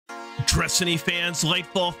Destiny fans,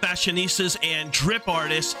 Lightfall Fashionistas, and Drip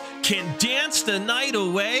Artists can dance the night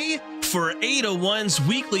away for ADA-1's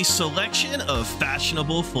weekly selection of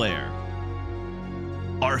fashionable flair.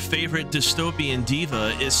 Our favorite dystopian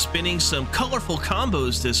diva is spinning some colorful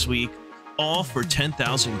combos this week, all for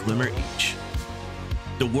 10,000 glimmer each.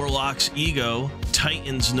 The Warlock's Ego,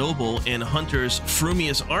 Titan's Noble, and Hunter's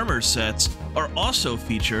Frumious armor sets are also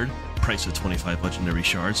featured, price of 25 legendary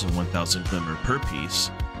shards and 1,000 glimmer per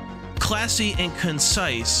piece. Classy and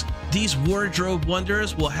concise, these wardrobe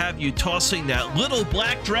wonders will have you tossing that little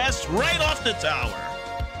black dress right off the tower.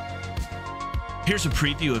 Here's a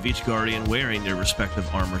preview of each Guardian wearing their respective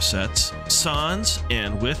armor sets, sans,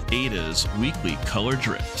 and with Ada's weekly color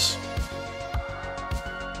drips.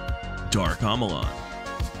 Dark Amalon,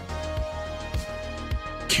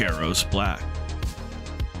 Karos Black,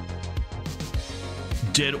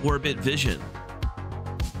 Dead Orbit Vision,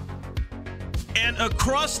 and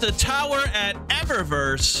across the tower at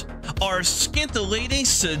Eververse, our scintillating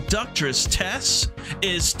seductress Tess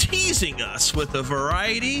is teasing us with a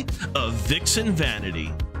variety of vixen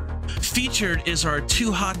vanity. Featured is our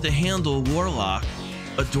too hot to handle Warlock,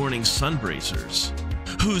 adorning sunbracers,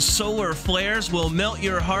 whose solar flares will melt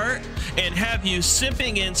your heart and have you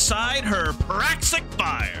simping inside her praxic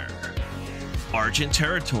fire. Argent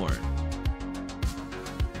Territorn,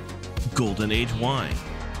 Golden Age Wine,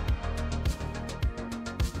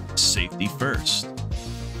 Safety First,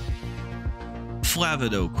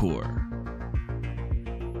 Flavido Core,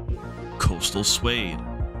 Coastal Suede,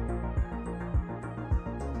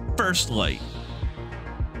 First Light.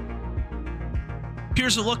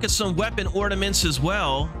 Here's a look at some weapon ornaments as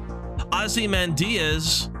well.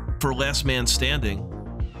 Ozymandias for Last Man Standing,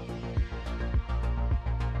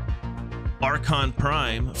 Archon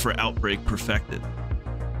Prime for Outbreak Perfected,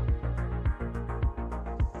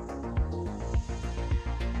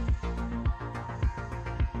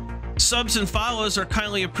 subs and follows are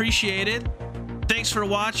kindly appreciated. Thanks for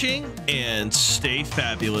watching and stay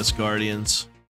fabulous, Guardians.